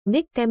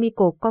organic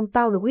chemical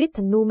compound with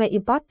numerous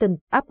important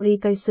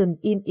applications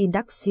in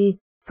industry,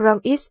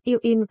 from its use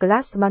in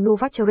glass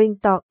manufacturing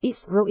to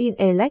its role in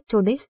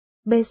electronics.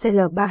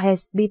 BCL3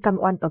 has become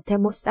one of the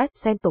most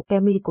essential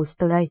chemicals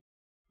today.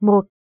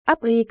 1.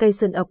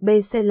 Application of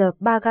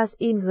BCL3 gas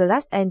in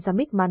glass and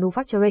ceramic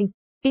manufacturing.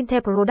 In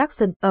the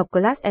production of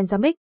glass and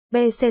ceramic,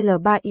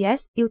 BCL3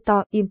 is used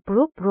to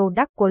improve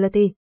product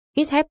quality.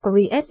 It has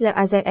created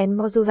larger and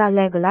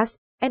modular glass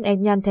and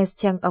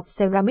enhanced of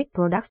ceramic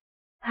products.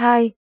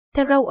 2.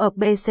 The role of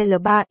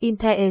BCL3 in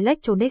the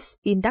electronics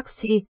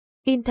industry.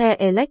 In the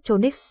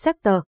electronics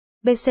sector,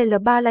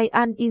 BCL3 plays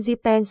an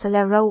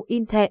indispensable role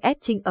in the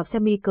etching of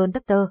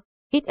semiconductor.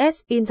 It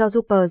is in the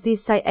super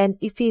precise and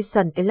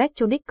efficient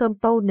electronic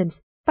components,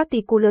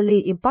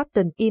 particularly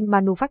important in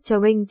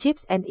manufacturing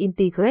chips and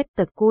integrated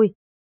circuits.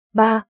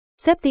 3.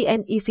 Safety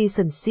and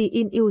efficiency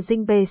in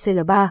using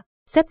BCL3.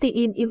 Safety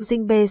in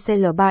using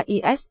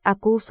BCL3 is a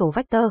crucial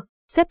factor.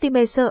 Safety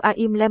measures are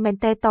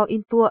implemented to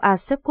ensure a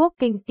safe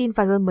working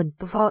environment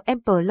for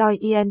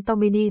employees and to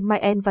minimize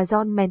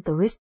environmental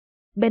risk.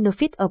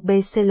 Benefit of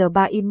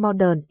BCL3 in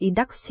modern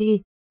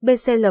industry.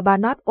 BCL3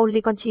 not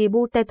only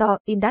contributes to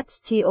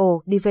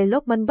industrial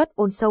development but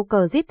also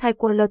creates high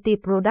quality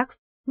products,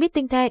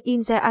 meeting the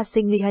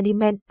increasing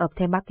demand of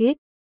the market.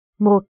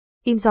 1.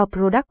 Improve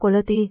product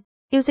quality.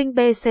 Using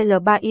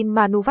BCL3 in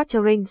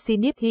manufacturing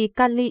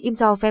significantly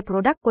improves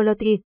product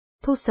quality,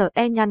 thus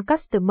enhancing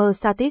customer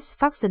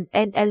satisfaction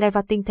and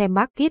elevating the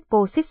market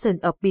position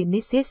of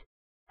businesses.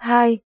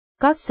 2.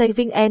 Cost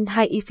saving and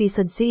high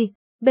efficiency.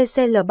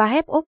 BCL3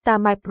 helps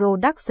optimize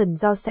production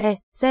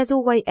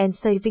reduce and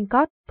saving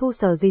costs, thus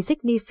the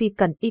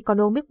significant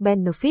economic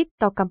benefit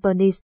to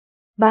companies.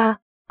 3.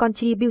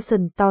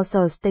 Contribution to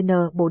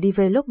sustainable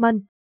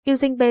development.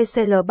 Using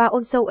BCL3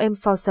 also aims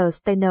for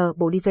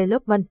sustainable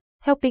development,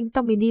 helping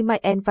to minimize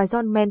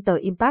environmental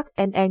impact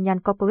and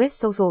enhance corporate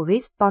social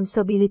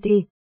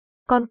responsibility.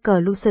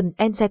 Conclusion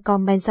and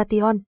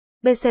recommendation.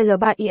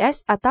 BCL3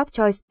 is a top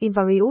choice in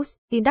various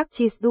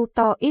industries due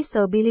to its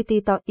ability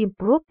to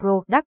improve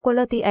product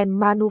quality and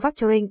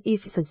manufacturing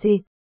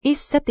efficiency. Its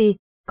safety,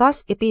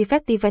 cost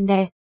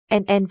effectiveness,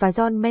 and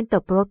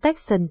environmental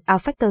protection are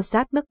factors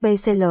that make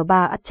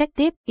BCL3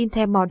 attractive in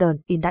the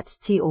modern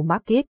industrial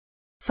market.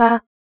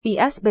 4.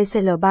 Is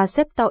BCL3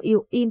 safe to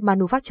use in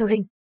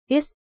manufacturing?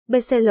 Is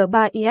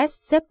BCL3 is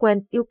safe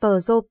when used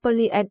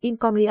properly and in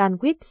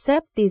compliance with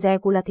safety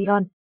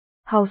regulations.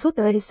 How should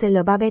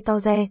BCL3 be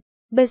used?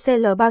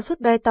 BCL3 should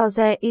be used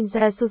in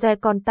the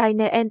such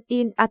container and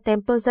in a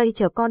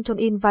temperature controlled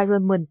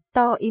environment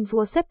to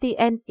ensure safety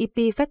and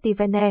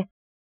effectiveness.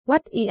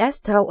 What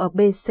is the role of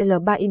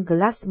BCL3 in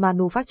glass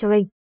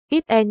manufacturing?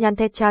 It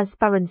enhances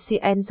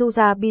transparency and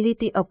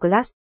usability of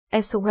glass,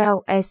 as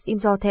well as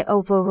improves the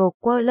overall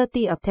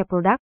quality of the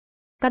product.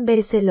 Can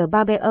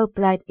BCL3 be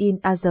applied in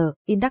other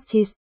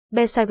industries?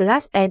 Besides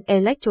glass and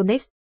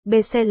electronics,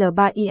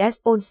 BCL3 is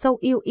also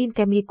used in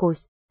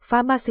chemicals,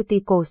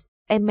 pharmaceuticals,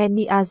 and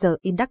many other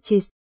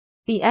industries.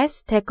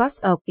 Is the cost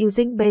of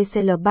using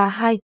BCL3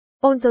 high?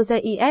 Although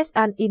there is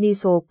an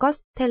initial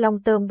cost, the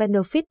long-term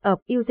benefit of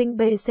using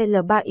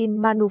BCL3 in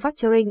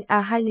manufacturing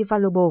are highly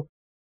valuable.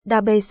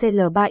 The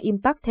BCL3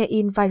 impact the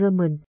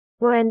environment.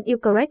 When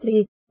used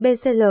correctly,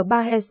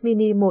 BCL3 has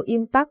minimal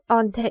impact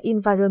on the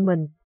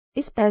environment,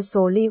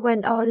 especially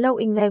when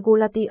allowing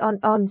regulation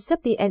on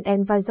safety and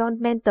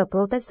environmental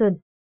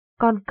protection.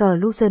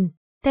 Conclusion.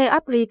 The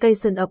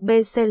application of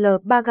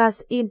BCL3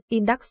 gas in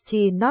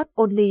industry not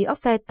only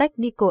offers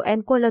technical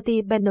and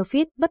quality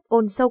benefit but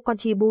also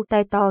contributes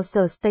to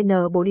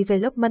sustainable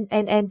development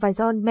and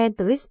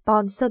environmental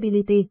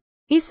responsibility.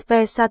 Its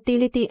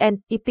versatility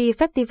and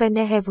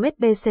effectiveness have made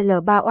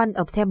BCL3 one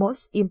of the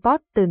most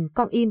important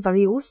in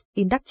various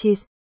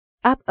industries.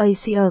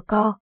 Asia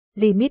Co.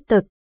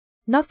 Limited,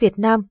 North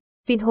Vietnam,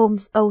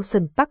 Vinhomes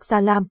Ocean Park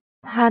Gia Lam,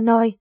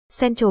 Hanoi,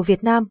 Central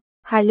Vietnam,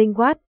 Hai Linh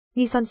Watt,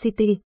 Nghi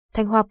City,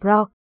 Thanh Hoa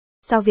Pro,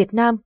 South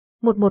Vietnam,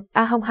 11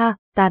 A Hong Ha,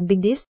 Tàn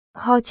Bình Dis,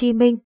 Ho Chi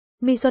Minh,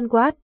 My Xuân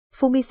Watt,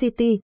 Phu My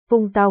City,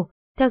 Vũng Tàu.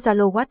 Theo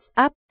Zalo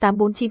WhatsApp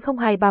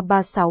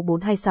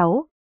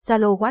 8490236426,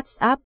 Zalo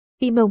WhatsApp,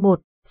 email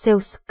 1,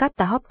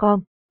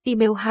 sales@hotcom,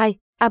 email 2,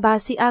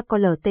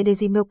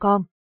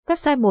 abasiacoltd@gmail.com,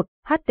 website 1,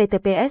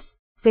 https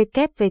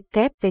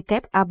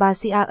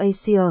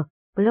www.abasiaasia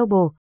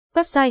Global,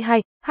 website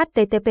 2,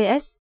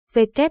 https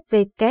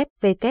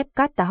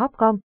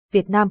www.cathahotcom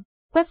Việt Nam,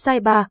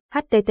 website 3,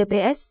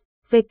 https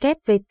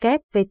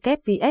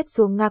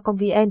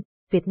www.vs-nga.vn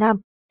Việt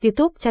Nam,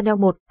 YouTube channel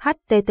 1,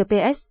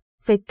 https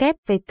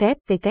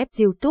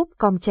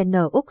www.youtube.com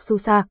channel Úc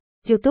Susa,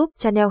 YouTube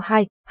channel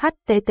 2,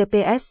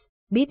 https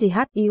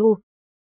bit.ly